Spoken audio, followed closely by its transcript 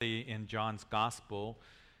John's Gospel.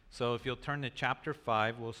 So if you'll turn to chapter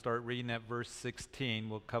 5, we'll start reading at verse 16.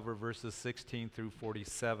 We'll cover verses 16 through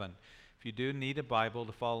 47. If you do need a Bible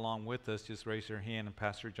to follow along with us, just raise your hand and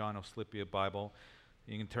Pastor John will slip you a Bible.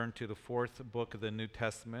 You can turn to the fourth book of the New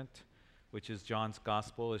Testament, which is John's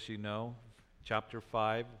Gospel, as you know, chapter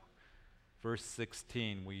 5, verse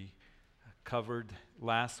 16. We covered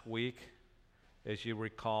last week, as you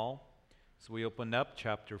recall, as we opened up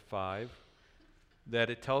chapter 5,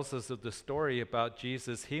 that it tells us of the story about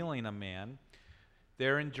Jesus healing a man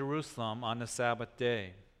there in Jerusalem on the Sabbath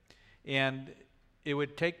day. And it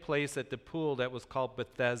would take place at the pool that was called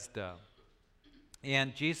Bethesda.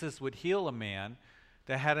 And Jesus would heal a man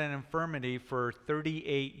that had an infirmity for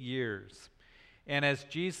 38 years. And as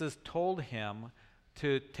Jesus told him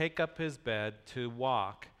to take up his bed, to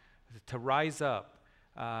walk, to rise up,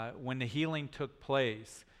 when the healing took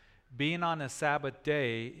place, being on a Sabbath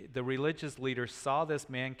day, the religious leaders saw this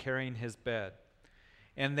man carrying his bed.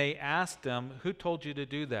 And they asked him, "Who told you to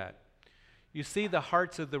do that?" You see, the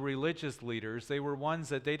hearts of the religious leaders, they were ones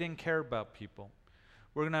that they didn't care about people.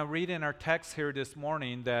 We're going to read in our text here this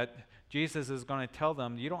morning that Jesus is going to tell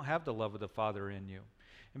them, you don't have the love of the Father in you.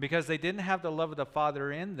 And because they didn't have the love of the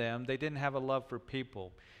Father in them, they didn't have a love for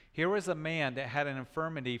people. Here was a man that had an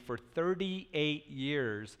infirmity for 38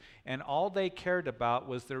 years, and all they cared about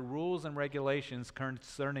was their rules and regulations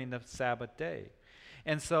concerning the Sabbath day.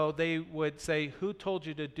 And so they would say, "Who told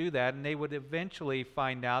you to do that?" And they would eventually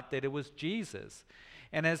find out that it was Jesus.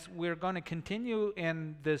 And as we're going to continue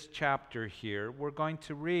in this chapter here, we're going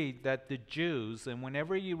to read that the Jews, and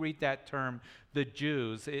whenever you read that term, the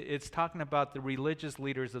Jews, it's talking about the religious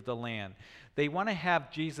leaders of the land. They want to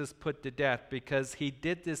have Jesus put to death because he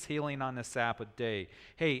did this healing on the Sabbath day.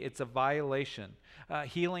 Hey, it's a violation.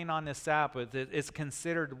 Healing on the Sabbath is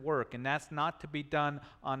considered work, and that's not to be done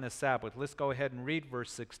on the Sabbath. Let's go ahead and read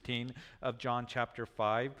verse 16 of John chapter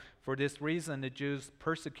 5. For this reason, the Jews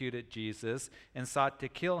persecuted Jesus and sought to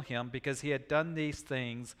kill him because he had done these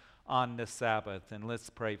things on the Sabbath. And let's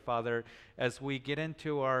pray. Father, as we get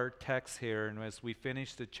into our text here and as we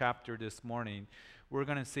finish the chapter this morning, we're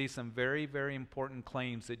going to see some very, very important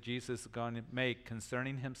claims that Jesus is going to make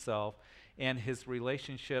concerning himself and his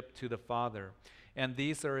relationship to the Father. And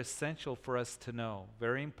these are essential for us to know,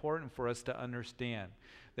 very important for us to understand,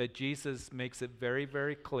 that Jesus makes it very,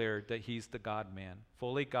 very clear that he's the God-man,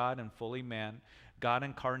 fully God and fully man, God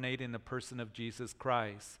incarnate in the person of Jesus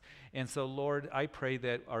Christ. And so, Lord, I pray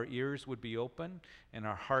that our ears would be open and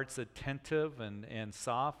our hearts attentive and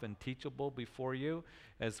soft and teachable before you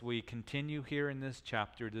as we continue here in this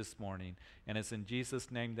chapter this morning. And it's in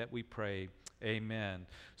Jesus' name that we pray. Amen.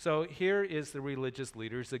 So here is the religious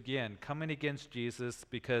leaders again coming against Jesus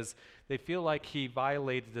because they feel like he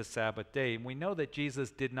violated the Sabbath day. And we know that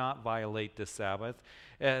Jesus did not violate the Sabbath.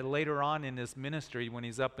 Later on in his ministry, when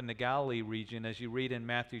he's up in the Galilee region, as you read in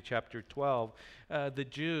Matthew chapter 12, the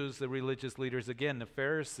Jews, the religious leaders, again, the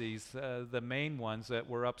Pharisees, the main ones that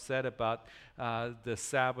were upset about the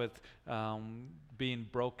Sabbath being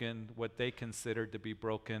broken, what they considered to be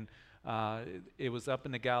broken, it was up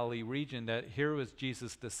in the Galilee region that here was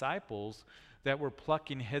Jesus' disciples that were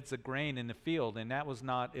plucking heads of grain in the field, and that was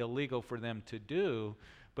not illegal for them to do.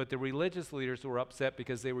 But the religious leaders were upset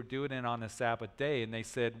because they were doing it on a Sabbath day, and they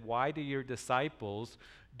said, "Why do your disciples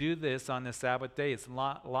do this on the Sabbath day? It's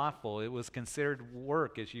lawful." It was considered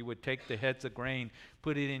work, as you would take the heads of grain,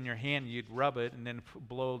 put it in your hand, you'd rub it, and then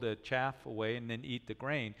blow the chaff away, and then eat the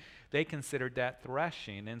grain. They considered that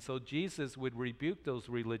threshing. And so Jesus would rebuke those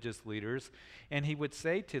religious leaders, and he would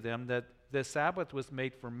say to them that the Sabbath was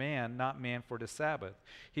made for man, not man for the Sabbath.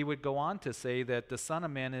 He would go on to say that the Son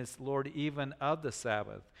of Man is Lord even of the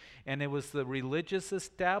Sabbath. And it was the religious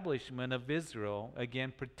establishment of Israel,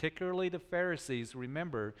 again, particularly the Pharisees,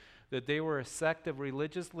 remember that they were a sect of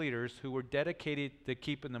religious leaders who were dedicated to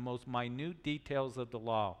keeping the most minute details of the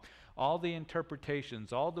law. All the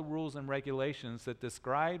interpretations, all the rules and regulations that the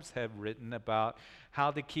scribes have written about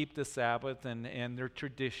how to keep the Sabbath and their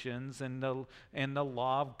traditions and the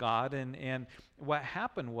law of God. And what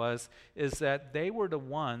happened is that they were the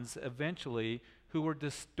ones eventually who were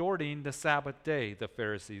distorting the Sabbath day, the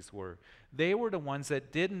Pharisees were. They were the ones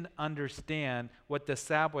that didn't understand what the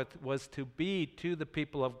Sabbath was to be to the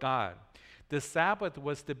people of God. The Sabbath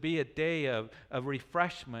was to be a day of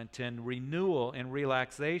refreshment and renewal and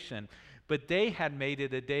relaxation, but they had made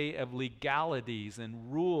it a day of legalities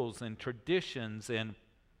and rules and traditions and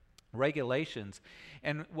regulations.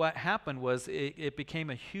 And what happened was it became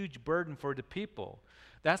a huge burden for the people.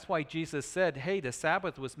 That's why Jesus said, hey, the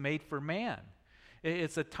Sabbath was made for man.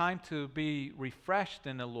 It's a time to be refreshed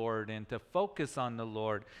in the Lord and to focus on the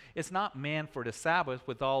Lord. It's not man for the Sabbath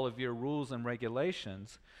with all of your rules and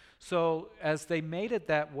regulations. So as they made it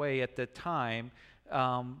that way at the time,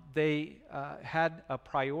 they had a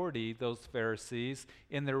priority, those Pharisees,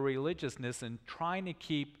 in their religiousness and trying to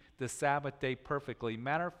keep the Sabbath day perfectly.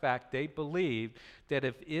 Matter of fact, they believed that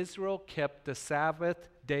if Israel kept the Sabbath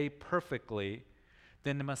day perfectly,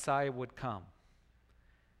 then the Messiah would come.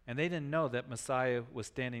 And they didn't know that Messiah was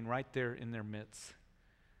standing right there in their midst.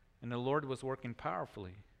 And the Lord was working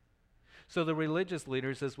powerfully. So the religious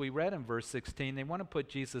leaders, as we read in verse 16, they want to put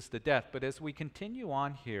Jesus to death. But as we continue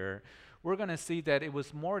on here, we're going to see that it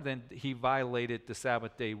was more than he violated the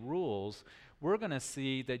Sabbath day rules. We're going to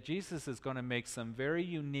see that Jesus is going to make some very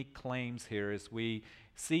unique claims here as we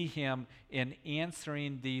see him in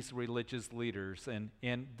answering these religious leaders and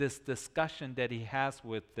in this discussion that he has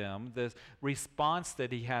with them, this response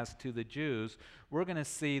that he has to the Jews. We're going to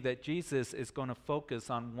see that Jesus is going to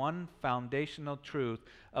focus on one foundational truth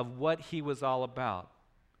of what he was all about.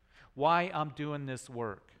 Why I'm doing this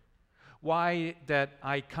work. Why that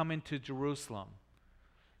I come into Jerusalem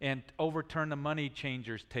and overturn the money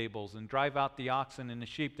changers' tables and drive out the oxen and the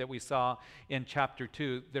sheep that we saw in chapter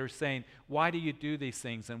 2. They're saying, why do you do these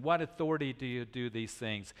things? And what authority do you do these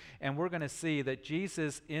things? And we're going to see that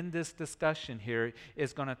Jesus, in this discussion here,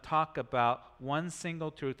 is going to talk about one single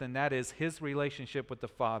truth, and that is his relationship with the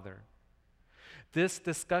Father. This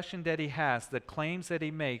discussion that he has, the claims that he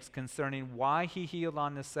makes concerning why he healed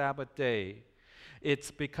on the Sabbath day,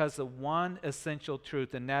 it's because of one essential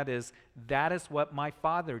truth, and that is what my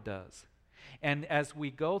Father does. And as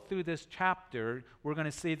we go through this chapter, we're going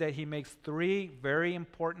to see that he makes three very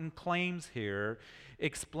important claims here,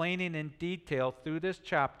 explaining in detail through this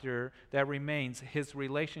chapter that remains his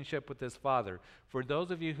relationship with his Father. For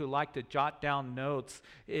those of you who like to jot down notes,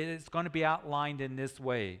 it's going to be outlined in this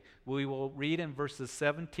way. We will read in verses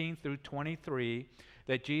 17 through 23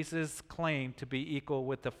 that Jesus claimed to be equal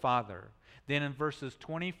with the Father. Then in verses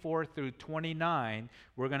 24 through 29,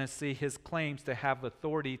 we're going to see his claims to have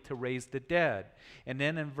authority to raise the dead. And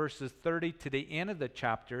then in verses 30 to the end of the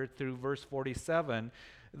chapter through verse 47,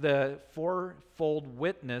 the fourfold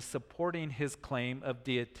witness supporting his claim of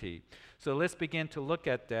deity. So let's begin to look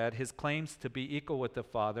at that, his claims to be equal with the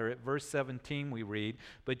Father. At verse 17 we read,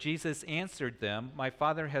 "But Jesus answered them, 'My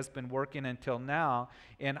Father has been working until now,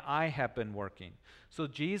 and I have been working.'" So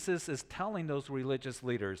Jesus is telling those religious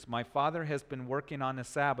leaders, my Father has been working on the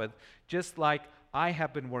Sabbath, just like I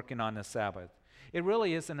have been working on the Sabbath. It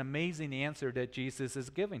really is an amazing answer that Jesus is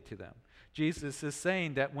giving to them. Jesus is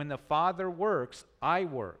saying that when the Father works, I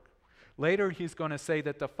work. Later he's going to say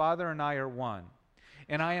that the Father and I are one.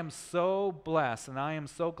 And I am so blessed, and I am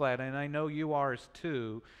so glad, and I know you are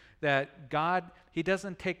too, that God, he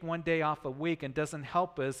doesn't take one day off a week and doesn't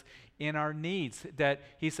help us in our needs, that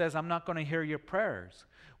he says, I'm not going to hear your prayers.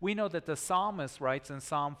 We know that the psalmist writes in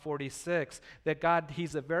Psalm 46 that God,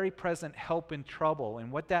 he's a very present help in trouble.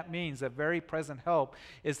 And what that means, a very present help,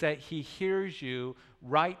 is that he hears you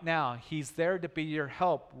right now. He's there to be your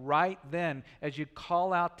help right then as you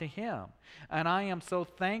call out to him. And I am so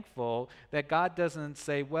thankful that God doesn't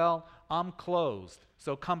say, well, I'm closed,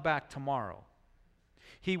 so come back tomorrow.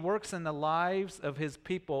 He works in the lives of his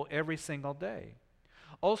people every single day.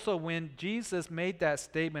 Also, when Jesus made that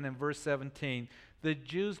statement in verse 17, the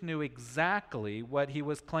Jews knew exactly what he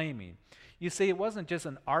was claiming. You see, it wasn't just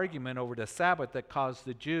an argument over the Sabbath that caused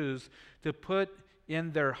the Jews to put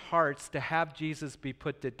in their hearts to have Jesus be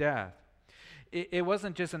put to death. It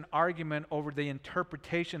wasn't just an argument over the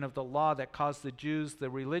interpretation of the law that caused the Jews, the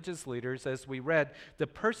religious leaders, as we read, to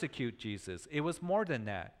persecute Jesus. It was more than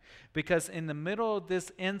that. Because in the middle of this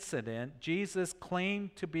incident, Jesus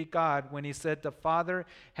claimed to be God when he said, the Father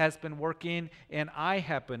has been working and I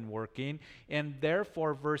have been working. And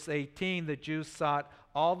therefore, verse 18, the Jews sought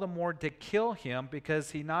all the more to kill him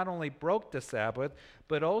because he not only broke the Sabbath,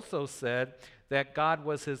 but also said that God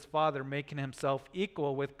was his Father, making himself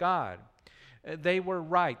equal with God. They were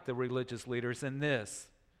right, the religious leaders, in this.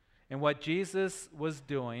 And what Jesus was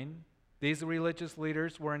doing, these religious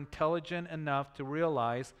leaders were intelligent enough to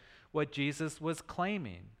realize what Jesus was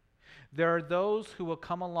claiming. There are those who will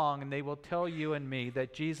come along and they will tell you and me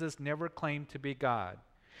that Jesus never claimed to be God.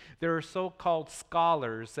 There are so-called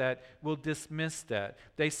scholars that will dismiss that.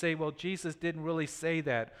 They say, well, Jesus didn't really say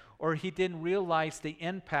that, or he didn't realize the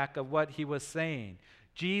impact of what he was saying.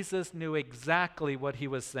 Jesus knew exactly what he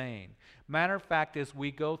was saying. Matter of fact, as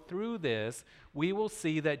we go through this, we will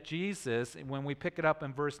see that Jesus, when we pick it up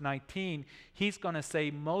in verse 19, he's going to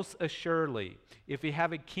say, most assuredly. If you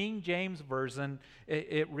have a King James version,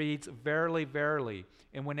 it reads, verily, verily.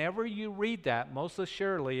 And whenever you read that, most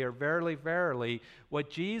assuredly or verily, verily, what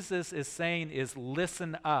Jesus is saying is,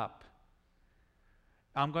 listen up.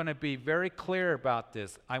 I'm going to be very clear about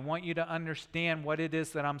this. I want you to understand what it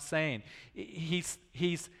is that I'm saying.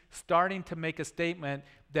 He's starting to make a statement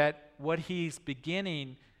that what he's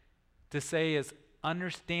beginning to say is,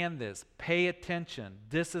 understand this, pay attention,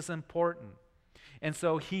 this is important. And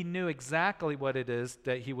so he knew exactly what it is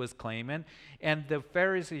that he was claiming, and the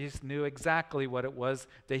Pharisees knew exactly what it was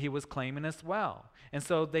that he was claiming as well. And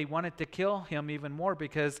so they wanted to kill him even more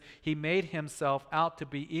because he made himself out to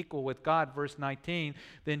be equal with God. Verse 19,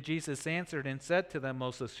 then Jesus answered and said to them,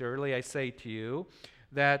 most assuredly, I say to you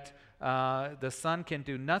that the Son can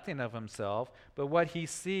do nothing of himself, but what he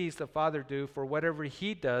sees the Father do, for whatever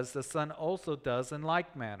he does, the Son also does in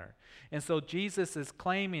like manner. And so Jesus is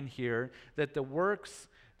claiming here that the works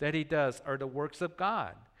that he does are the works of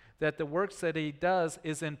God, that the works that he does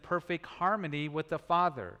is in perfect harmony with the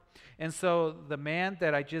Father. And so the man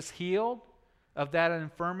that I just healed of that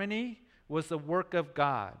infirmity was the work of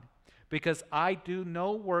God, because I do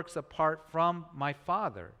no works apart from my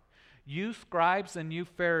Father. You scribes and you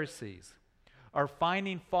Pharisees are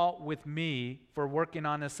finding fault with me for working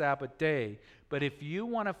on the Sabbath day. But if you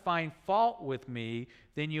want to find fault with me,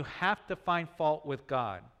 then you have to find fault with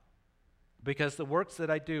God, because the works that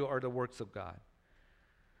I do are the works of God.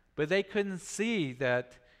 But they couldn't see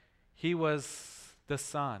that he was the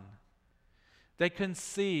Son. They couldn't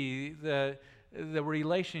see the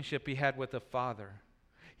relationship he had with the Father.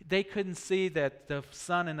 They couldn't see that the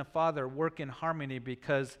Son and the Father work in harmony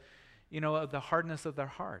because, of the hardness of their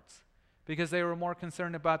hearts, because they were more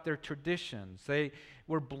concerned about their traditions. They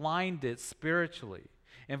were blinded spiritually.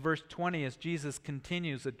 In verse 20, as Jesus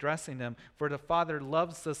continues addressing them, for the Father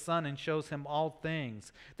loves the Son and shows him all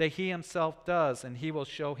things that he himself does, and he will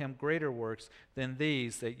show him greater works than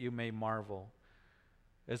these, that you may marvel.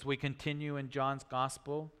 As we continue in John's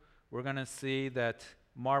Gospel, we're going to see that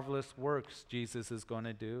marvelous works Jesus is going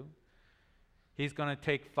to do. He's going to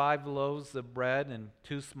take 5 loaves of bread and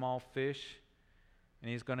 2 small fish, and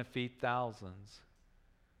he's going to feed thousands.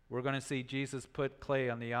 We're going to see Jesus put clay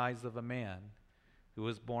on the eyes of a man who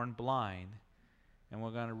was born blind, and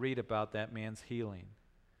we're going to read about that man's healing.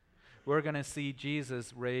 We're going to see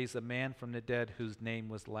Jesus raise a man from the dead whose name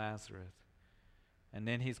was Lazarus. And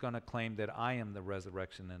then he's going to claim that I am the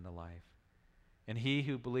resurrection and the life. And he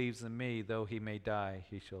who believes in me, though he may die,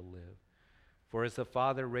 he shall live. For as the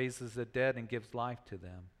Father raises the dead and gives life to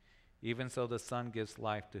them, even so the Son gives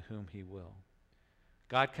life to whom he will.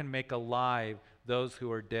 God can make alive those who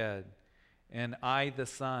are dead. And I, the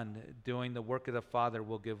Son, doing the work of the Father,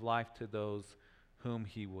 will give life to those whom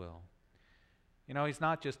he will. He's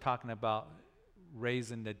not just talking about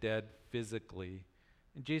raising the dead physically.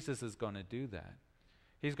 And Jesus is going to do that.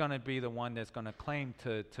 He's going to be the one that's going to claim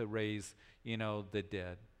to raise, the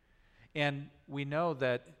dead. And we know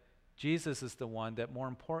that Jesus is the one that, more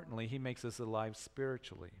importantly, he makes us alive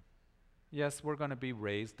spiritually. Yes, we're going to be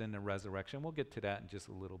raised in the resurrection. We'll get to that in just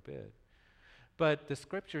a little bit. But the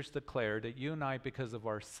scriptures declare that you and I, because of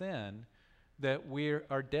our sin, that we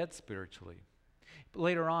are dead spiritually.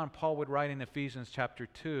 Later on, Paul would write in Ephesians chapter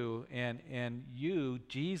 2, and you,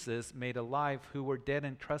 Jesus, made alive who were dead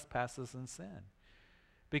in trespasses and sin.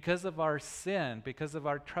 Because of our sin, because of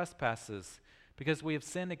our trespasses, because we have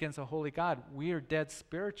sinned against a holy God, we are dead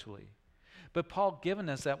spiritually. But Paul, given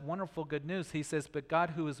us that wonderful good news, he says, but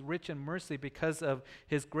God, who is rich in mercy because of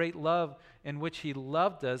his great love in which he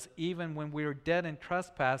loved us, even when we were dead in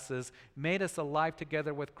trespasses, made us alive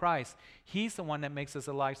together with Christ. He's the one that makes us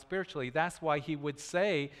alive spiritually. That's why he would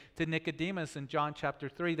say to Nicodemus in John chapter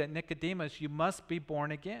 3 that, Nicodemus, you must be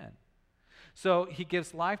born again. So he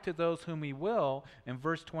gives life to those whom he will. In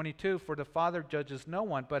verse 22, for the Father judges no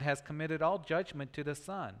one, but has committed all judgment to the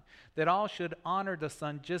Son, that all should honor the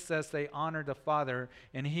Son just as they honor the Father,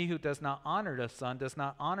 and he who does not honor the Son does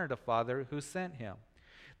not honor the Father who sent him.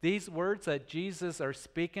 These words that Jesus are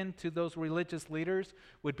speaking to those religious leaders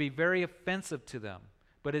would be very offensive to them,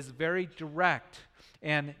 but is very direct,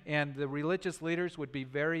 and the religious leaders would be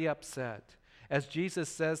very upset. As Jesus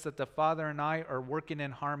says that the Father and I are working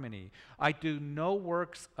in harmony. I do no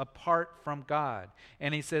works apart from God.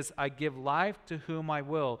 And he says, I give life to whom I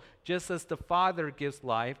will, just as the Father gives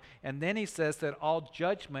life. And then he says that all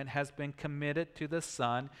judgment has been committed to the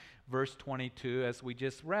Son, verse 22, as we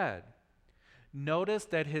just read. Notice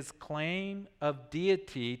that his claim of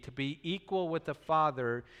deity to be equal with the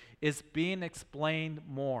Father is being explained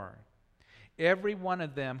more. Every one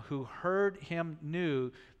of them who heard him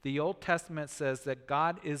knew the Old Testament says that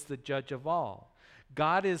God is the judge of all.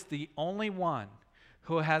 God is the only one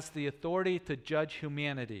who has the authority to judge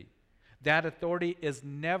humanity. That authority is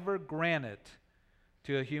never granted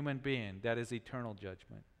to a human being. That is eternal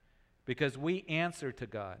judgment. Because we answer to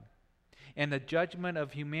God. And the judgment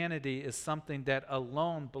of humanity is something that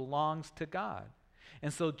alone belongs to God.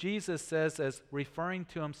 And so Jesus says, as referring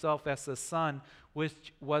to himself as the Son,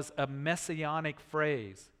 which was a messianic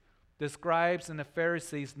phrase. The scribes and the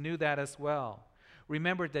Pharisees knew that as well.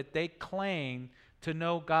 Remember that they claimed to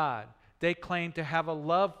know God. They claimed to have a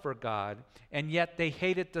love for God, and yet they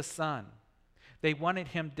hated the Son. They wanted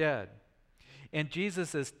him dead. And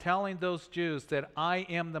Jesus is telling those Jews that I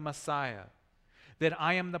am the Messiah, that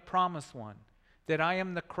I am the promised one, that I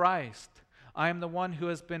am the Christ. I am the one who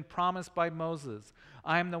has been promised by Moses.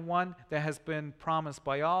 I am the one that has been promised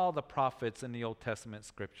by all the prophets in the Old Testament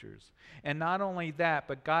scriptures. And not only that,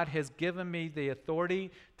 but God has given me the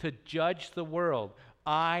authority to judge the world.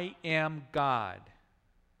 I am God.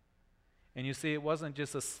 And you see, it wasn't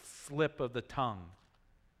just a slip of the tongue.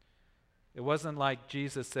 It wasn't like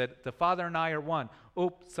Jesus said, the Father and I are one.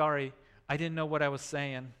 Oops, sorry, I didn't know what I was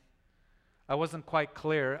saying. I wasn't quite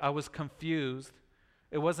clear. I was confused.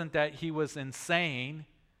 It wasn't that he was insane,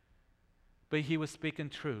 but he was speaking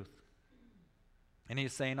truth. And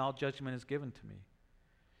he's saying, all judgment is given to me.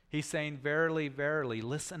 He's saying, verily, verily,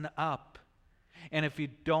 listen up. And if you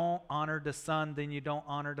don't honor the Son, then you don't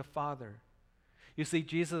honor the Father. You see,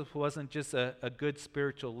 Jesus wasn't just a good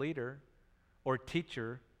spiritual leader or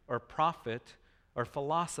teacher or prophet or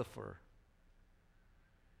philosopher.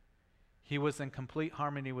 He was in complete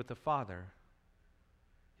harmony with the Father.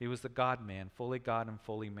 He was the God-man, fully God and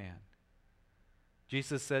fully man.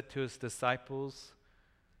 Jesus said to his disciples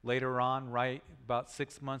later on, right about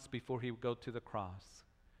 6 months before he would go to the cross,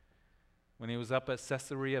 when he was up at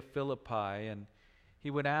Caesarea Philippi, and he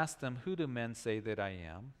would ask them, who do men say that I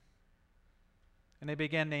am? And they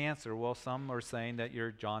began to answer, well, some are saying that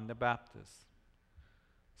you're John the Baptist.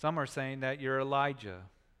 Some are saying that you're Elijah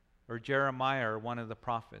or Jeremiah or one of the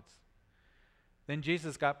prophets. Then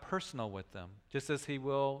Jesus got personal with them, just as he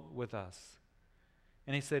will with us.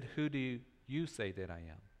 And he said, who do you say that I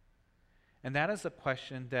am? And that is a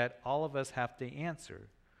question that all of us have to answer.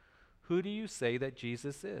 Who do you say that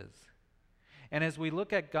Jesus is? And as we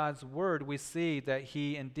look at God's word, we see that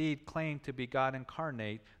he indeed claimed to be God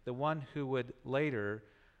incarnate, the one who would later,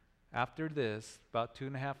 after this, about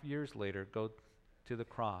 2.5 years later, go to the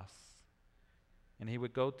cross. And he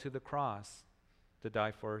would go to the cross to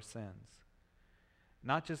die for our sins.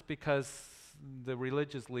 Not just because the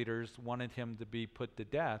religious leaders wanted him to be put to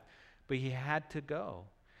death, but he had to go.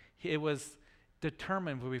 It was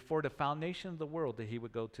determined before the foundation of the world that he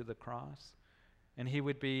would go to the cross. And he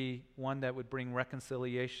would be one that would bring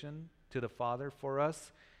reconciliation to the Father for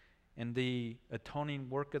us. And the atoning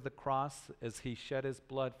work of the cross as he shed his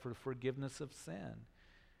blood for forgiveness of sin.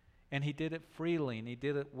 And he did it freely and he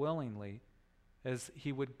did it willingly as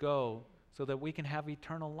he would go so that we can have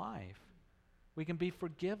eternal life. We can be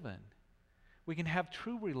forgiven. We can have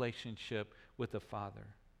true relationship with the Father.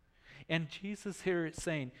 And Jesus here is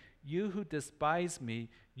saying, you who despise me,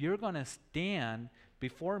 you're going to stand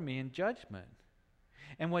before me in judgment.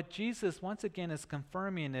 And what Jesus once again is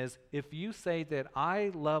confirming is, if you say that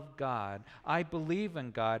I love God, I believe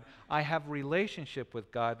in God, I have relationship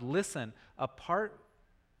with God, listen, apart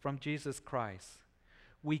from Jesus Christ,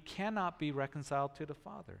 we cannot be reconciled to the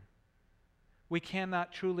Father. We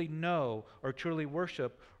cannot truly know or truly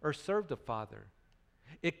worship or serve the Father.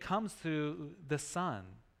 It comes through the Son,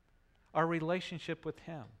 our relationship with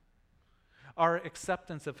him, our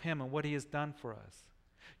acceptance of him and what he has done for us.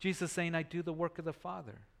 Jesus saying, I do the work of the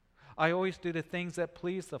Father. I always do the things that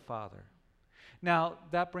please the Father. Now,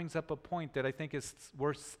 that brings up a point that I think is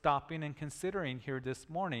worth stopping and considering here this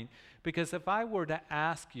morning, because if I were to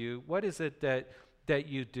ask you, what is it that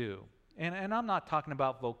you do? And I'm not talking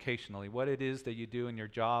about vocationally, what it is that you do in your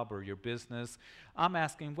job or your business. I'm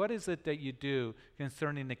asking, what is it that you do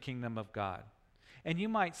concerning the kingdom of God? And you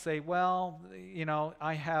might say, well, you know,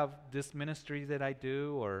 I have this ministry that I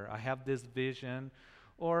do, or I have this vision,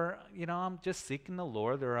 or, you know, I'm just seeking the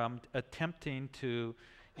Lord, or I'm attempting to,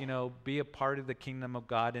 you know, be a part of the kingdom of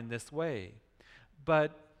God in this way.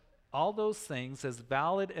 But all those things, as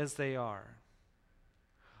valid as they are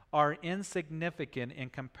insignificant in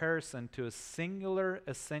comparison to a singular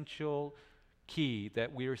essential key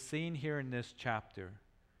that we are seeing here in this chapter,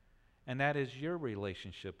 and that is your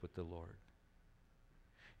relationship with the Lord.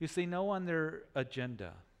 You see, no other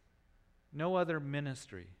agenda, no other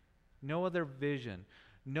ministry, no other vision,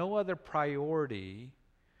 no other priority.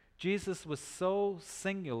 Jesus was so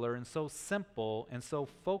singular and so simple and so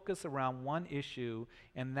focused around one issue,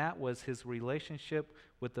 and that was his relationship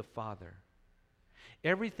with the Father.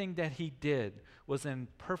 Everything that he did was in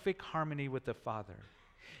perfect harmony with the Father.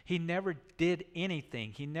 He never did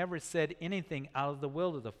anything. He never said anything out of the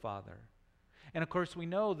will of the Father. And of course, we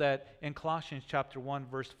know that in Colossians chapter 1,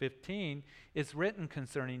 verse 15, it's written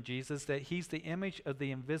concerning Jesus that he's the image of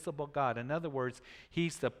the invisible God. In other words,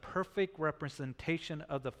 he's the perfect representation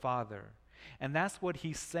of the Father. And that's what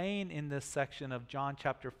he's saying in this section of John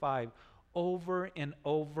chapter 5 over and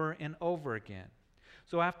over and over again.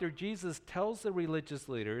 So after Jesus tells the religious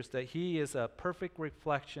leaders that he is a perfect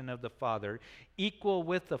reflection of the Father, equal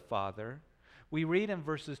with the Father, we read in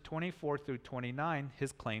verses 24 through 29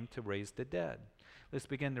 his claim to raise the dead. Let's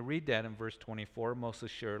begin to read that in verse 24. Most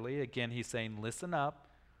assuredly, again, he's saying, listen up.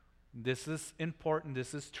 This is important.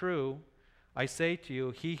 This is true. I say to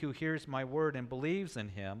you, he who hears my word and believes in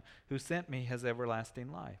him who sent me has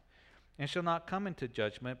everlasting life, and shall not come into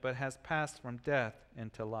judgment, but has passed from death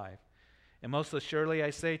into life. And most assuredly,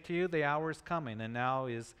 I say to you, the hour is coming, and now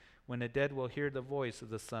is when the dead will hear the voice of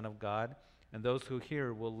the Son of God, and those who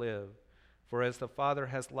hear will live. For as the Father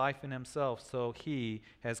has life in himself, so he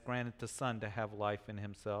has granted the Son to have life in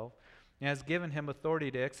himself, and has given him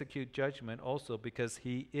authority to execute judgment also, because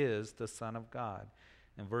he is the Son of God.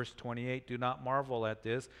 In verse 28, do not marvel at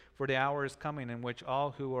this, for the hour is coming in which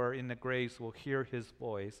all who are in the graves will hear his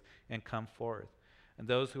voice and come forth. And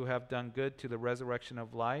those who have done good to the resurrection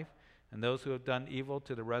of life, and those who have done evil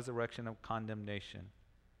to the resurrection of condemnation.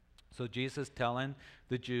 So Jesus telling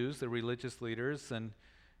the Jews, the religious leaders, and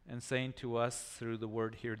saying to us through the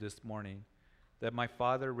word here this morning, that my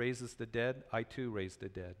Father raises the dead, I too raise the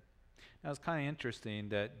dead. Now it's kind of interesting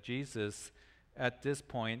that Jesus at this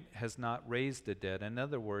point has not raised the dead. In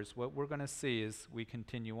other words, what we're going to see as we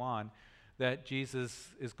continue on, that Jesus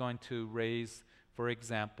is going to raise, for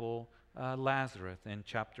example, Lazarus in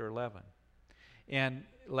chapter 11. And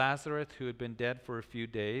Lazarus, who had been dead for a few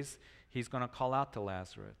days, he's going to call out to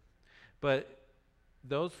Lazarus. But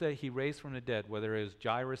those that he raised from the dead, whether it was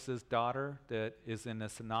Jairus' daughter that is in the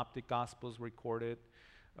Synoptic Gospels recorded,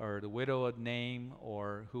 or the widow of Nain,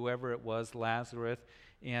 or whoever it was, Lazarus,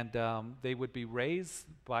 and they would be raised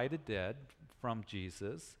by the dead from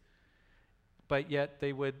Jesus, but yet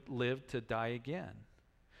they would live to die again.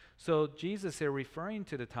 So Jesus here, referring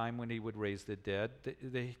to the time when he would raise the dead,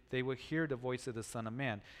 they would hear the voice of the Son of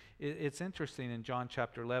Man. It's interesting in John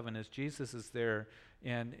chapter 11, as Jesus is there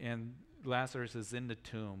and Lazarus is in the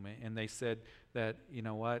tomb, and they said that, you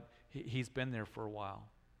know what, he's been there for a while.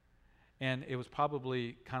 And it was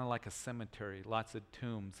probably kind of like a cemetery, lots of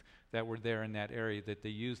tombs that were there in that area that they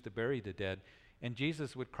used to bury the dead. And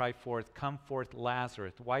Jesus would cry forth, come forth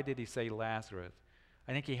Lazarus. Why did he say Lazarus?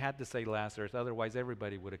 I think he had to say Lazarus, otherwise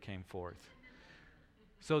everybody would have came forth.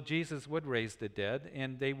 So Jesus would raise the dead,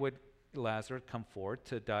 and Lazarus come forth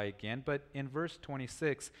to die again. But in verse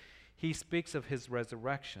 26, he speaks of his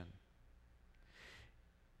resurrection.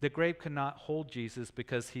 The grave could not hold Jesus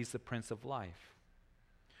because he's the Prince of Life.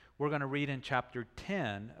 We're going to read in chapter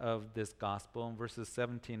 10 of this gospel, in verses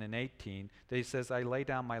 17 and 18, that he says, I lay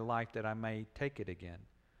down my life that I may take it again.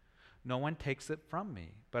 No one takes it from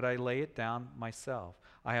me, but I lay it down myself.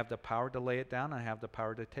 I have the power to lay it down, and I have the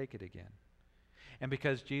power to take it again. And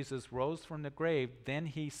because Jesus rose from the grave, then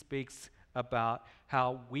he speaks about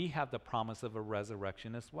how we have the promise of a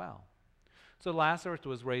resurrection as well. So Lazarus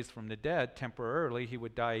was raised from the dead temporarily. He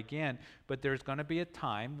would die again. But there's going to be a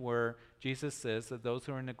time where Jesus says that those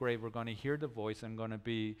who are in the grave are going to hear the voice and going to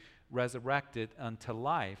be resurrected unto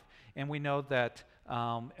life. And we know that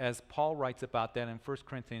as Paul writes about that in 1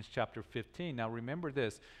 Corinthians chapter 15. Now remember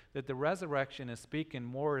this, that the resurrection is speaking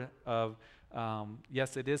more of,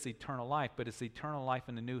 yes, it is eternal life, but it's eternal life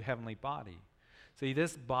in the new heavenly body. See,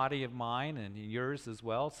 this body of mine and yours as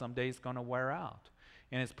well, someday is going to wear out.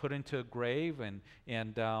 And it's put into a grave, and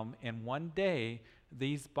one day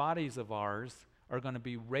these bodies of ours are going to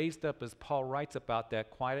be raised up, as Paul writes about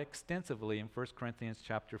that quite extensively in 1 Corinthians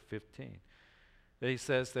chapter 15. That he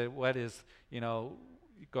says that what is,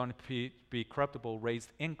 going to be corruptible,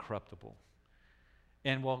 raised incorruptible.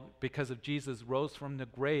 And because of Jesus rose from the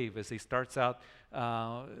grave, as he starts out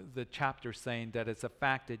the chapter saying that it's a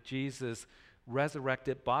fact that Jesus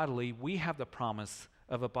resurrected bodily, we have the promise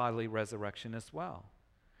of a bodily resurrection as well.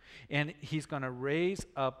 And he's going to raise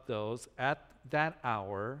up those at that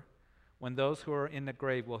hour when those who are in the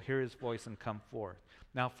grave will hear his voice and come forth.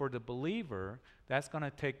 Now, for the believer, that's going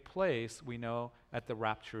to take place, we know, at the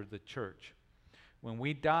rapture of the church. When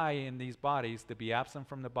we die in these bodies, to be absent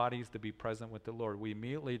from the bodies, to be present with the Lord. We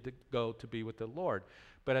immediately go to be with the Lord.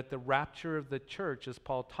 But at the rapture of the church, as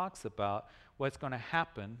Paul talks about, what's going to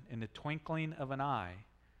happen in the twinkling of an eye,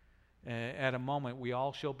 at a moment we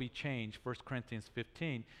all shall be changed, 1 Corinthians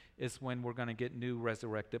 15, is when we're going to get new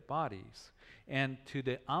resurrected bodies. And to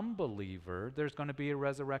the unbeliever, there's going to be a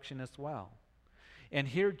resurrection as well. And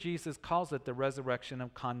here Jesus calls it the resurrection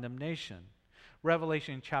of condemnation.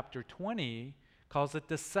 Revelation chapter 20 calls it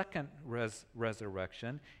the second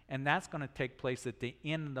resurrection, and that's going to take place at the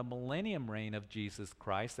end of the millennium reign of Jesus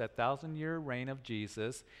Christ, that 1,000-year reign of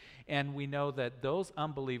Jesus. And we know that those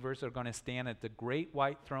unbelievers are going to stand at the great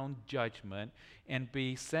white throne judgment and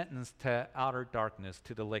be sentenced to outer darkness,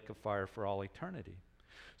 to the lake of fire for all eternity.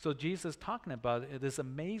 So Jesus talking about this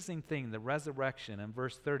amazing thing, the resurrection. In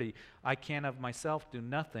verse 30, I can of myself do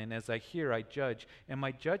nothing. As I hear, I judge, and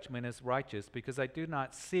my judgment is righteous, because I do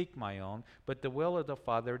not seek my own, but the will of the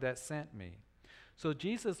Father that sent me. So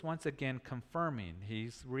Jesus once again confirming,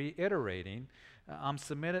 he's reiterating, I'm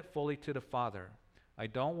submitted fully to the Father. I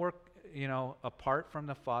don't work, apart from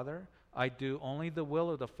the Father. I do only the will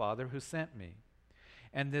of the Father who sent me.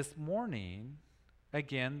 And this morning,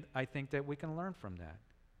 again, I think that we can learn from that.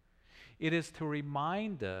 It is to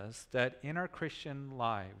remind us that in our Christian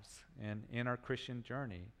lives and in our Christian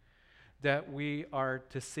journey, that we are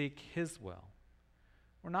to seek His will.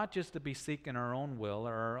 We're not just to be seeking our own will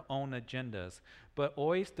or our own agendas, but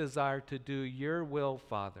always desire to do your will,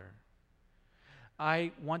 Father.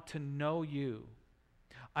 I want to know you.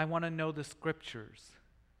 I want to know the Scriptures.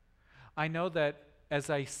 I know that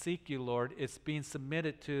as I seek you, Lord, it's being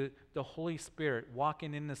submitted to the Holy Spirit,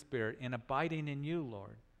 walking in the Spirit and abiding in you,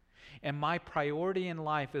 Lord. And my priority in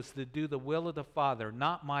life is to do the will of the Father,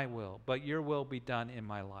 not my will, but your will be done in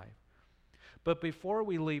my life. But before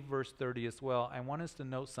we leave verse 30 as well, I want us to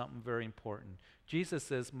note something very important. Jesus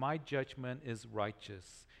says, my judgment is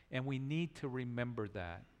righteous, and we need to remember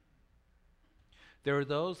that. There are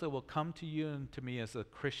those that will come to you and to me as a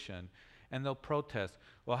Christian, and they'll protest,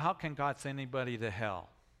 well, how can God send anybody to hell?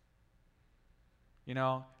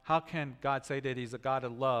 How can God say that He's a God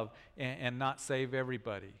of love and not save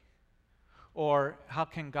everybody? Or how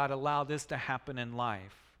can God allow this to happen in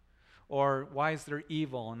life? Or why is there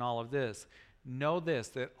evil in all of this? Know this,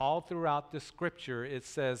 that all throughout the Scripture it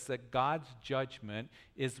says that God's judgment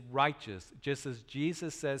is righteous. Just as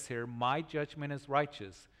Jesus says here, my judgment is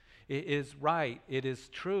righteous. It is right. It is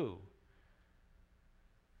true.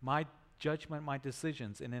 My judgment, my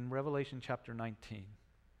decisions. And in Revelation chapter 19,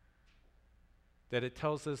 that it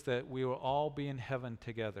tells us that we will all be in heaven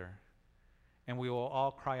together. And we will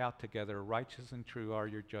all cry out together, righteous and true are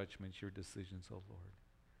your judgments, your decisions, O Lord.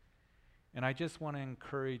 And I just want to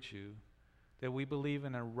encourage you that we believe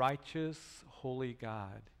in a righteous, holy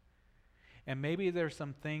God. And maybe there's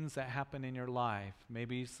some things that happen in your life,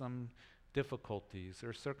 maybe some difficulties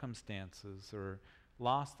or circumstances or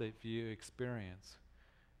loss that you experience.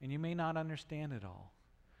 And you may not understand it all.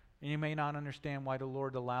 And you may not understand why the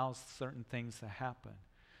Lord allows certain things to happen.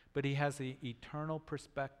 But He has the eternal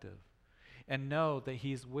perspective. And know that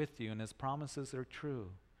He's with you and His promises are true.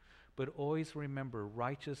 But always remember,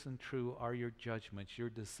 righteous and true are your judgments, your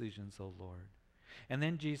decisions, O Lord. And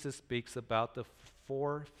then Jesus speaks about the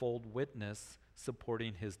fourfold witness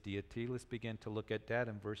supporting His deity. Let's begin to look at that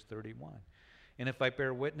in verse 31. And if I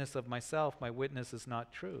bear witness of myself, my witness is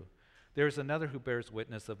not true. There is another who bears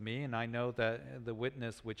witness of me, and I know that the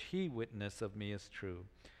witness which he witnessed of me is true.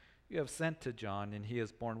 You have sent to John, and he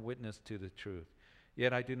has borne witness to the truth.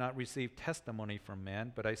 Yet I do not receive testimony from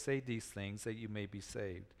men, but I say these things that you may be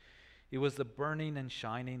saved. He was the burning and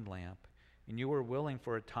shining lamp, and you were willing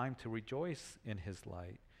for a time to rejoice in his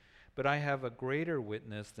light. But I have a greater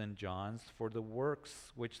witness than John's, for the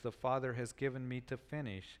works which the Father has given me to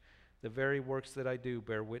finish, the very works that I do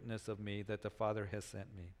bear witness of me that the Father has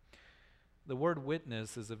sent me. The word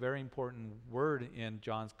witness is a very important word in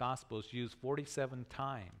John's Gospel. It's used 47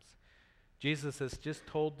 times. Jesus has just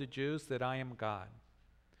told the Jews that I am God,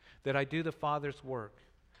 that I do the Father's work,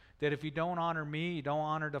 that if you don't honor me, you don't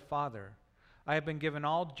honor the Father. I have been given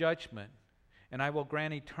all judgment, and I will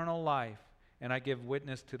grant eternal life, and I give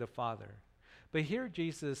witness to the Father. But here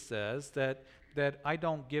Jesus says that I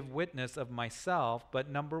don't give witness of myself, but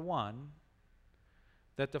number one,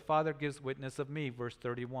 that the Father gives witness of me, verse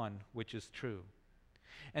 31, which is true.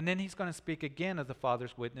 And then he's going to speak again of the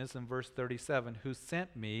Father's witness in verse 37, who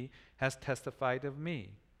sent me has testified of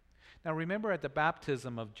me. Now remember at the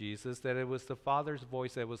baptism of Jesus that it was the Father's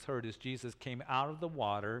voice that was heard as Jesus came out of the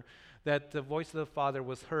water, that the voice of the Father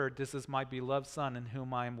was heard, this is my beloved Son in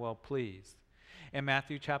whom I am well pleased. In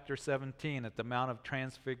Matthew chapter 17, at the Mount of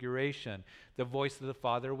Transfiguration, the voice of the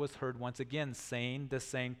Father was heard once again saying the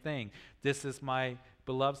same thing. This is my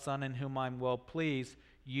beloved Son in whom I'm well pleased.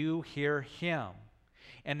 You hear him.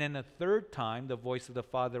 And then the third time the voice of the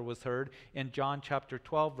Father was heard in John chapter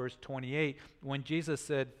 12, verse 28, when Jesus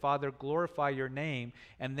said, Father, glorify your name.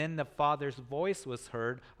 And then the Father's voice was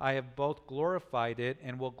heard, I have both glorified it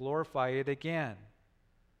and will glorify it again.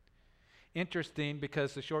 Interesting,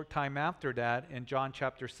 because a short time after that, in John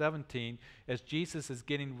chapter 17, as Jesus is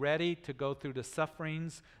getting ready to go through the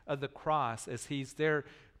sufferings of the cross, as he's there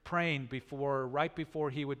praying right before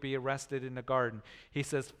he would be arrested in the garden, he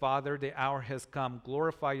says, Father, the hour has come.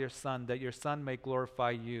 Glorify your Son, that your Son may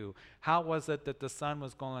glorify you. How was it that the Son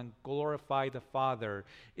was going to glorify the Father?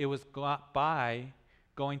 It was by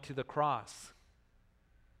going to the cross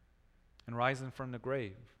and rising from the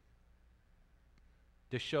grave,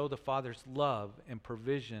 to show the Father's love and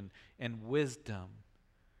provision and wisdom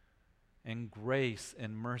and grace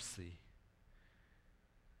and mercy.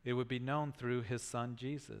 It would be known through his Son,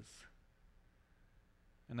 Jesus.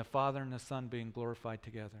 And the Father and the Son being glorified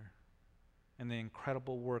together. And the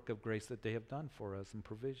incredible work of grace that they have done for us in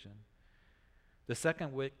provision. The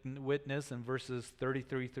second witness in verses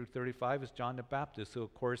 33 through 35 is John the Baptist, who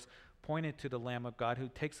of course pointed to the Lamb of God who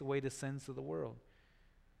takes away the sins of the world.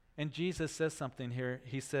 And Jesus says something here.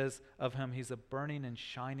 He says of him, he's a burning and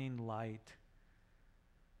shining light.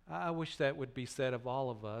 I wish that would be said of all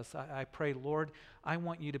of us. I pray, Lord, I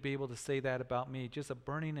want you to be able to say that about me, just a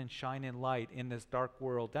burning and shining light in this dark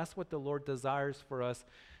world. That's what the Lord desires for us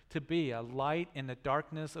to be, a light in the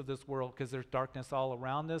darkness of this world, because there's darkness all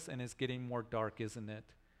around us and it's getting more dark, isn't it?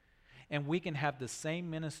 And we can have the same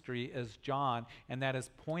ministry as John, and that is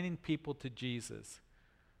pointing people to Jesus,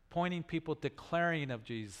 pointing people, declaring of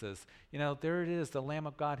Jesus. You know, there it is, the Lamb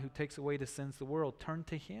of God who takes away the sins of the world. Turn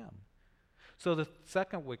to him. So the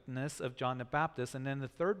second witness of John the Baptist, and then the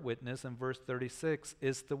third witness in verse 36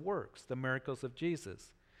 is the works, the miracles of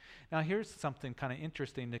Jesus. Now here's something kind of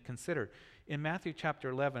interesting to consider. In Matthew chapter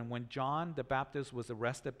 11, when John the Baptist was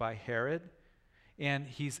arrested by Herod, and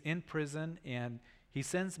he's in prison, and he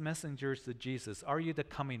sends messengers to Jesus, are you the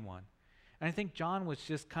coming one? And I think John was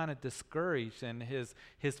just kind of discouraged, and his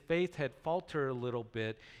faith had faltered a little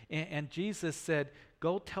bit. And Jesus said,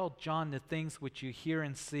 go tell John the things which you hear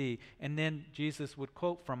and see. And then Jesus would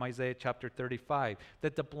quote from Isaiah chapter 35,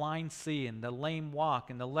 that the blind see, and the lame walk,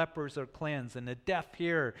 and the lepers are cleansed, and the deaf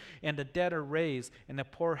hear, and the dead are raised, and the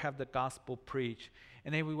poor have the gospel preached.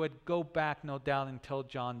 And they would go back, no doubt, and tell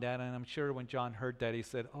John that. And I'm sure when John heard that, he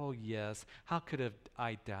said, oh yes, how could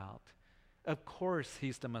I doubt? Of course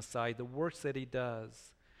he's the Messiah, the works that he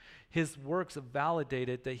does. His works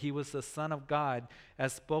validated that he was the Son of God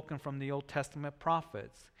as spoken from the Old Testament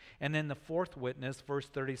prophets. And then the fourth witness, verse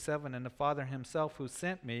 37, and the Father himself who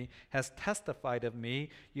sent me has testified of me.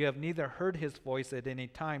 You have neither heard his voice at any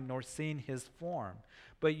time nor seen his form.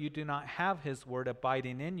 But you do not have his word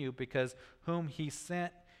abiding in you, because whom he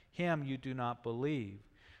sent him you do not believe.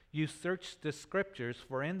 You search the scriptures,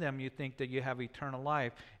 for in them you think that you have eternal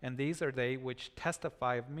life, and these are they which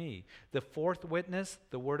testify of me. The fourth witness,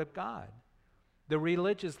 the word of God. The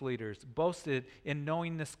religious leaders boasted in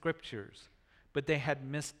knowing the scriptures, but they had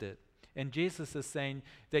missed it. And Jesus is saying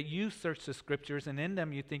that you search the scriptures, and in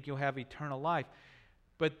them you think you'll have eternal life.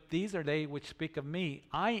 But these are they which speak of me.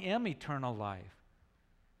 I am eternal life.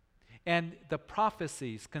 And the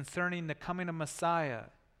prophecies concerning the coming of Messiah,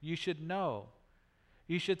 you should know.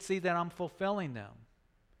 You should see that I'm fulfilling them.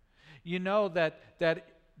 You know that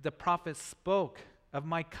the prophets spoke of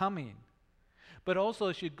my coming. But also,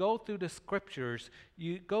 as you go through the scriptures,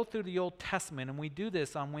 you go through the Old Testament, and we do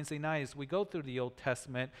this on Wednesday nights. We go through the Old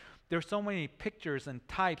Testament. There's so many pictures and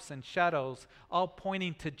types and shadows all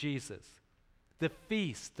pointing to Jesus. The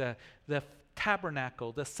feast, the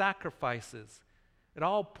tabernacle, the sacrifices. It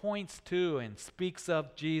all points to and speaks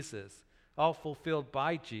of Jesus, all fulfilled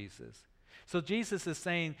by Jesus. So Jesus is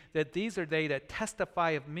saying that these are they that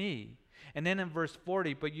testify of me. And then in verse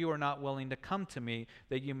 40, but you are not willing to come to me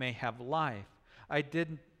that you may have life. I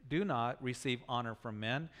do not receive honor from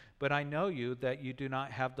men, but I know you that you do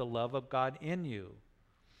not have the love of God in you.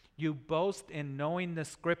 You boast in knowing the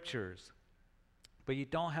scriptures, but you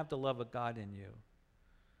don't have the love of God in you.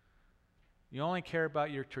 You only care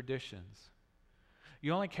about your traditions.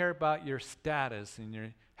 You only care about your status and your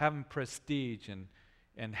having prestige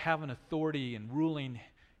and having authority and ruling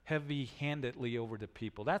heavy-handedly over the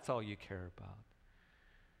people. That's all you care about.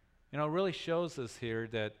 You know, it really shows us here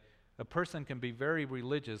that a person can be very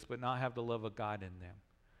religious but not have the love of God in them.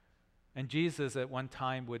 And Jesus at one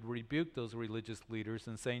time would rebuke those religious leaders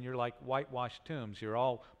and saying, you're like whitewashed tombs. You're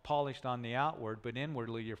all polished on the outward, but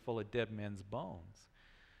inwardly you're full of dead men's bones.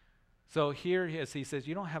 So here, as he says,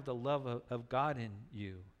 you don't have the love of God in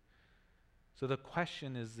you. So the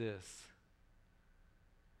question is this: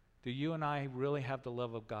 do you and I really have the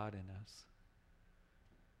love of God in us?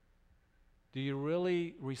 Do you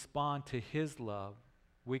really respond to his love?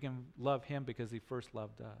 We can love him because he first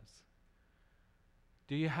loved us.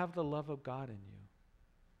 Do you have the love of God in you?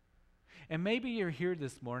 And maybe you're here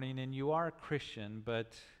this morning and you are a Christian,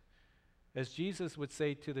 but as Jesus would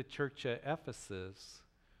say to the church at Ephesus,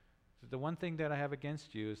 the one thing that I have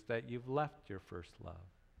against you is that you've left your first love.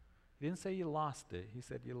 He didn't say you lost it. He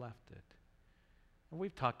said you left it. And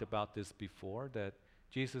we've talked about this before, that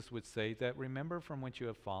Jesus would say that remember from which you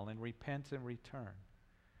have fallen, repent and return.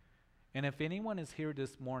 And if anyone is here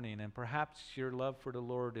this morning and perhaps your love for the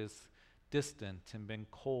Lord is distant and been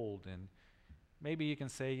cold, and maybe you can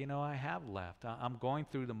say, you know, I have left. I'm going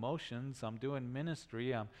through the motions. I'm doing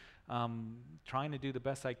ministry. I'm trying to do the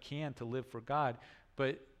best I can to live for God,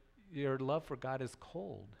 but your love for God is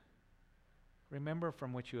cold. Remember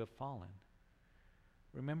from which you have fallen.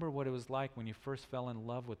 Remember what it was like when you first fell in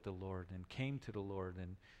love with the Lord and came to the Lord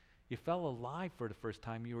and you fell alive for the first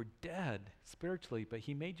time. You were dead spiritually, but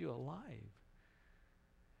he made you alive.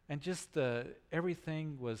 And just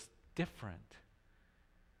everything was different.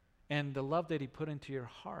 And the love that he put into your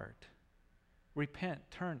heart. Repent,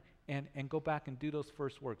 turn, and go back and do those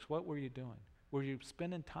first works. What were you doing? Were you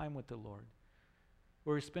spending time with the Lord?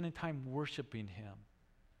 Were you spending time worshiping him?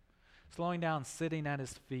 Slowing down, sitting at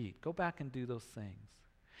his feet. Go back and do those things.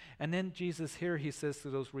 And then Jesus here, he says to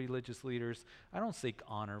those religious leaders, I don't seek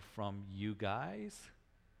honor from you guys.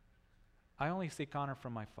 I only seek honor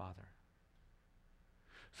from my Father.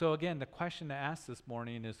 So again, the question to ask this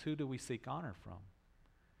morning is, who do we seek honor from?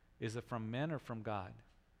 Is it from men or from God?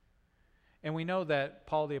 And we know that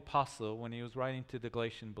Paul the Apostle, when he was writing to the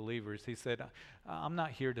Galatian believers, he said, I'm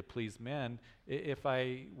not here to please men. If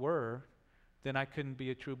I were, then I couldn't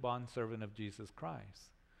be a true bondservant of Jesus Christ.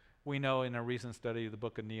 We know in a recent study of the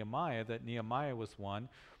book of Nehemiah that Nehemiah was one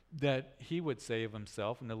that he would say of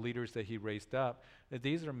himself and the leaders that he raised up, that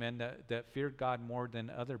these are men that feared God more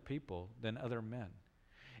than other people, than other men.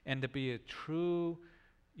 And to be a true,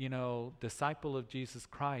 disciple of Jesus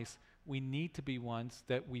Christ, we need to be ones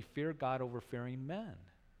that we fear God over fearing men.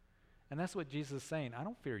 And that's what Jesus is saying. I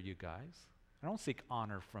don't fear you guys. I don't seek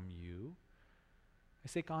honor from you. I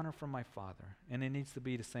seek honor from my Father. And it needs to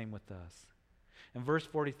be the same with us. In verse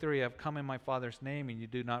 43, I've come in my Father's name and you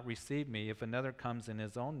do not receive me. If another comes in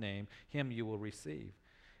his own name, him you will receive.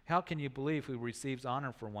 How can you believe who receives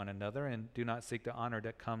honor for one another and do not seek the honor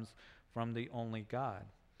that comes from the only God?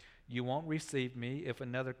 You won't receive me. If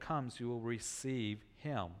another comes, you will receive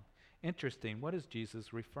him. Interesting. What is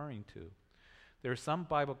Jesus referring to? There are some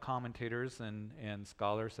Bible commentators and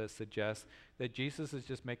scholars that suggest that Jesus is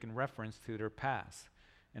just making reference to their past.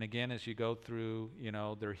 And again, as you go through,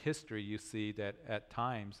 their history, you see that at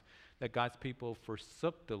times that God's people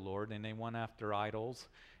forsook the Lord and they went after idols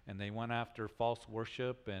and they went after false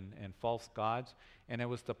worship and false gods. And it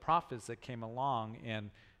was the prophets that came along and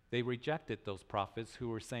they rejected those prophets who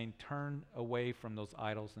were saying, turn away from those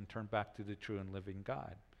idols and turn back to the true and living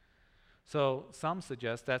God. So some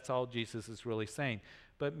suggest that's all Jesus is really saying.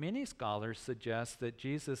 But many scholars suggest that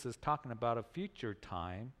Jesus is talking about a future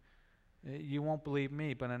time. You won't believe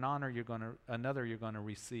me, but another you're going to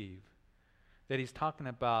receive. That he's talking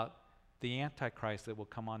about the Antichrist that will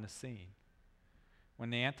come on the scene. When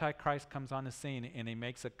the Antichrist comes on the scene and he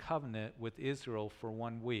makes a covenant with Israel for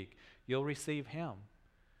 1 week, you'll receive him.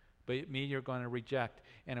 But me you're going to reject,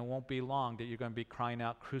 and it won't be long that you're going to be crying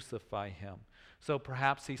out, crucify him. So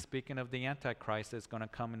perhaps he's speaking of the Antichrist that's going to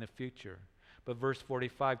come in the future. But verse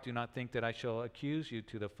 45, do not think that I shall accuse you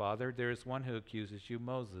to the Father. There is one who accuses you,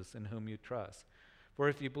 Moses, in whom you trust. For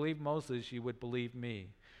if you believe Moses, you would believe me.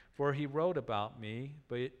 For he wrote about me,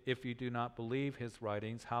 but if you do not believe his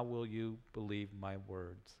writings, how will you believe my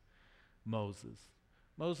words? Moses.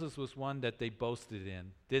 Moses was one that they boasted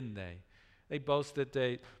in, didn't they? They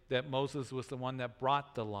boasted that Moses was the one that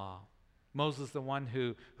brought the law. Moses, the one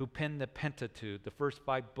who penned the Pentateuch, the first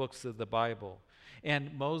 5 books of the Bible.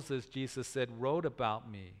 And Moses, Jesus said, wrote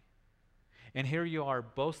about me. And here you are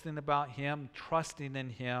boasting about him, trusting in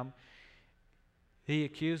him. He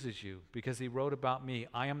accuses you because he wrote about me.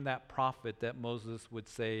 I am that prophet that Moses would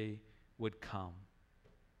say would come.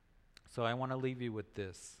 So I want to leave you with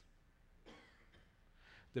this.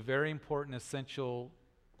 The very important, essential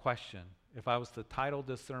question. If I was to title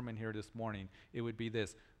this sermon here this morning, it would be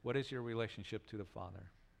this: what is your relationship to the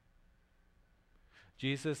Father?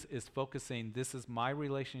 Jesus is focusing, this is my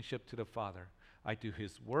relationship to the Father. I do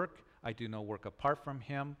his work. I do no work apart from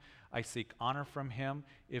him. I seek honor from him.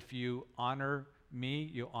 If you honor me,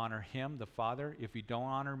 you honor him, the Father. If you don't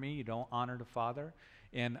honor me, you don't honor the Father.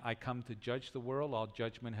 And I come to judge the world. All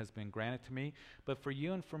judgment has been granted to me. But for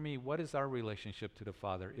you and for me, what is our relationship to the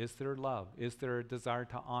Father? Is there love? Is there a desire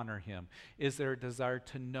to honor him? Is there a desire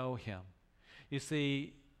to know him? You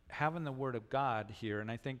see, having the Word of God here, and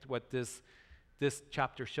I think what this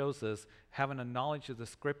chapter shows us, having a knowledge of the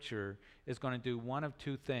Scripture is going to do one of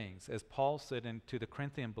two things. As Paul said to the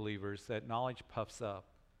Corinthian believers, that knowledge puffs up.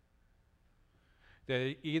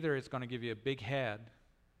 That either it's going to give you a big head,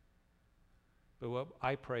 but what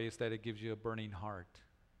I pray is that it gives you a burning heart.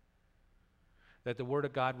 That the Word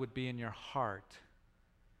of God would be in your heart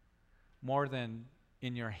more than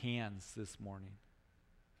in your hands this morning.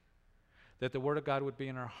 That the Word of God would be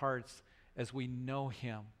in our hearts as we know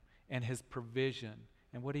him and his provision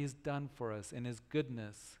and what he's done for us and his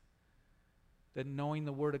goodness. That knowing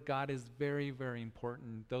the Word of God is very, very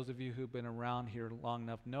important. Those of you who've been around here long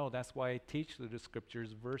enough know that's why I teach through the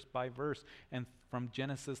Scriptures verse by verse and from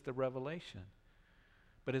Genesis to Revelation.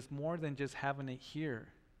 But it's more than just having it here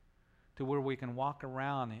to where we can walk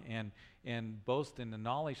around and boast in the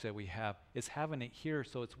knowledge that we have. It's having it here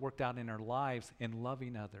so it's worked out in our lives and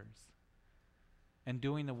loving others and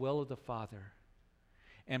doing the will of the Father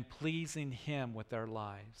and pleasing him with our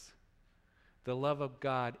lives. The love of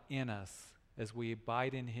God in us as we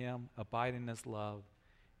abide in him, abide in his love,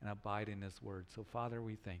 and abide in his word. So Father,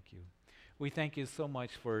 we thank you. We thank you so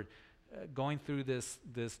much for going through this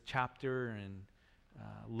chapter and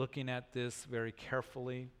looking at this very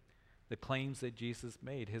carefully, the claims that Jesus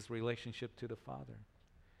made, his relationship to the Father.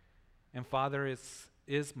 And Father, it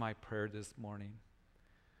is my prayer this morning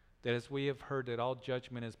that as we have heard that all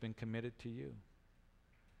judgment has been committed to you,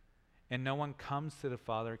 and no one comes to the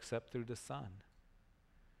Father except through the Son.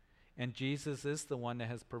 And Jesus is the one that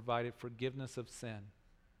has provided forgiveness of sin.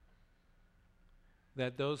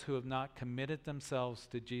 That those who have not committed themselves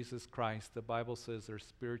to Jesus Christ, the Bible says, are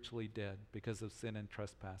spiritually dead because of sin and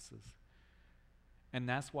trespasses. And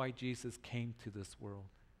that's why Jesus came to this world.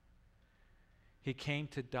 He came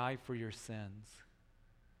to die for your sins.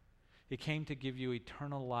 He came to give you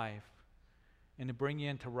eternal life and to bring you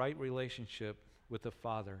into right relationship with the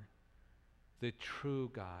Father, the true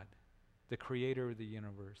God, the creator of the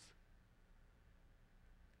universe.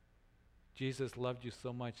 Jesus loved you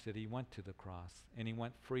so much that he went to the cross, and he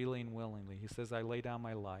went freely and willingly. He says, I lay down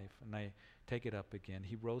my life, and I take it up again.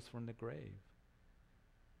 He rose from the grave.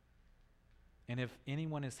 And if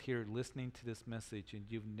anyone is here listening to this message and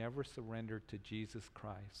you've never surrendered to Jesus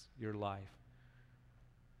Christ, your life,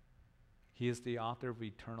 he is the author of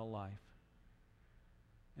eternal life.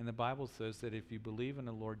 And the Bible says that if you believe in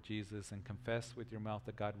the Lord Jesus and confess with your mouth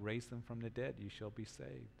that God raised him from the dead, you shall be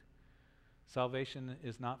saved. Salvation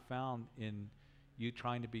is not found in you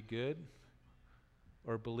trying to be good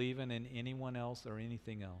or believing in anyone else or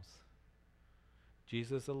anything else.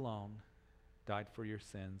 Jesus alone died for your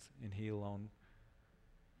sins, and he alone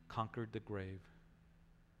conquered the grave,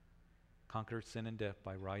 conquered sin and death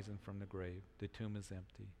by rising from the grave. The tomb is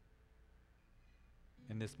empty.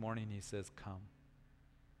 And this morning he says, come.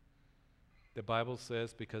 The Bible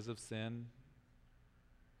says because of sin,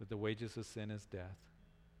 that the wages of sin is death.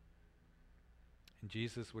 And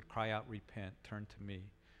Jesus would cry out, repent, turn to me.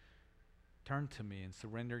 Turn to me and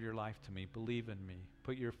surrender your life to me. Believe in me.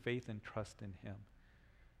 Put your faith and trust in him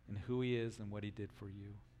and who he is and what he did for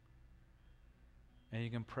you. And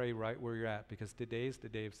you can pray right where you're at, because today is the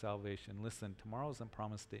day of salvation. Listen, tomorrow isn't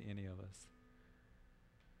promised to any of us.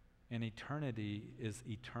 And eternity is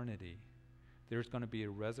eternity. There's going to be a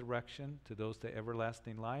resurrection to those to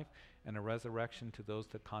everlasting life and a resurrection to those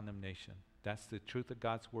to condemnation. That's the truth of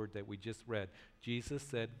God's word that we just read. Jesus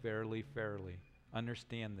said, verily, verily.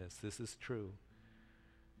 Understand this. This is true.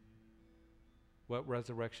 What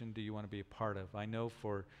resurrection do you want to be a part of? I know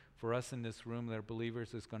for us in this room that are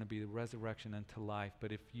believers, there's going to be the resurrection unto life.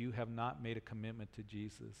 But if you have not made a commitment to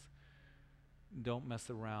Jesus, don't mess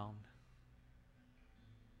around.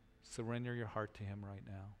 Surrender your heart to him right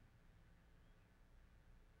now.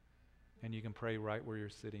 And you can pray right where you're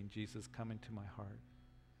sitting. Jesus, come into my heart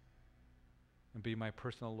and be my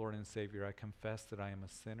personal Lord and Savior. I confess that I am a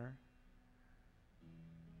sinner.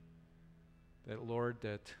 That, Lord,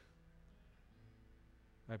 that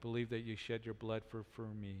I believe that you shed your blood for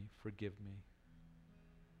me. Forgive me.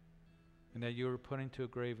 And that you were put into a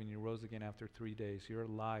grave and you rose again after 3 days. You're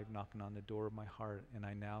alive, knocking on the door of my heart, and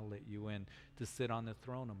I now let you in to sit on the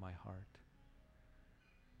throne of my heart.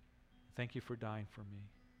 Thank you for dying for me,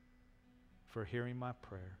 for hearing my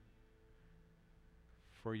prayer,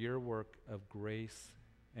 for your work of grace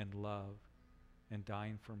and love and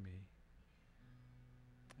dying for me.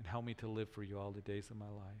 And help me to live for you all the days of my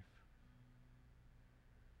life.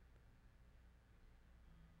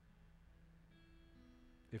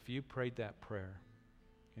 If you prayed that prayer,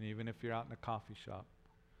 and even if you're out in a coffee shop,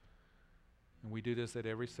 and we do this at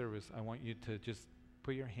every service, I want you to just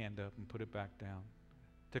put your hand up and put it back down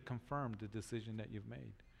to confirm the decision that you've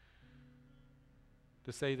made.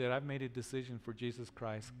 To say that I've made a decision for Jesus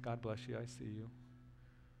Christ. God bless you, I see you.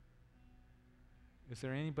 Is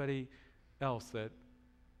there anybody else that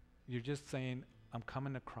you're just saying, I'm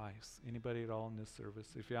coming to Christ? Anybody at all in this service?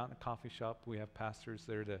 If you're out in a coffee shop, we have pastors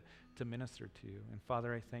there to minister to you. And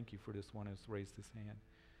Father, I thank you for this one who's raised his hand.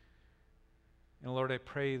 And Lord, I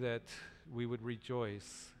pray that we would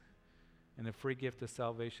rejoice in the free gift of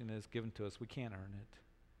salvation that is given to us. We can't earn it.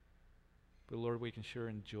 But Lord, we can sure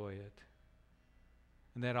enjoy it.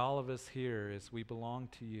 And that all of us here, as we belong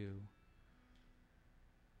to you,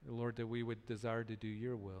 Lord, that we would desire to do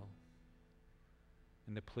your will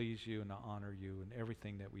and to please you and to honor you in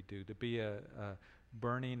everything that we do, to be a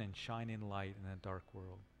burning and shining light in a dark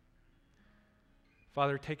world.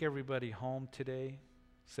 Father, take everybody home today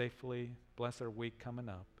safely. Bless our week coming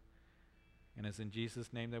up. And it's in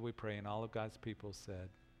Jesus' name that we pray, and all of God's people said,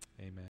 amen.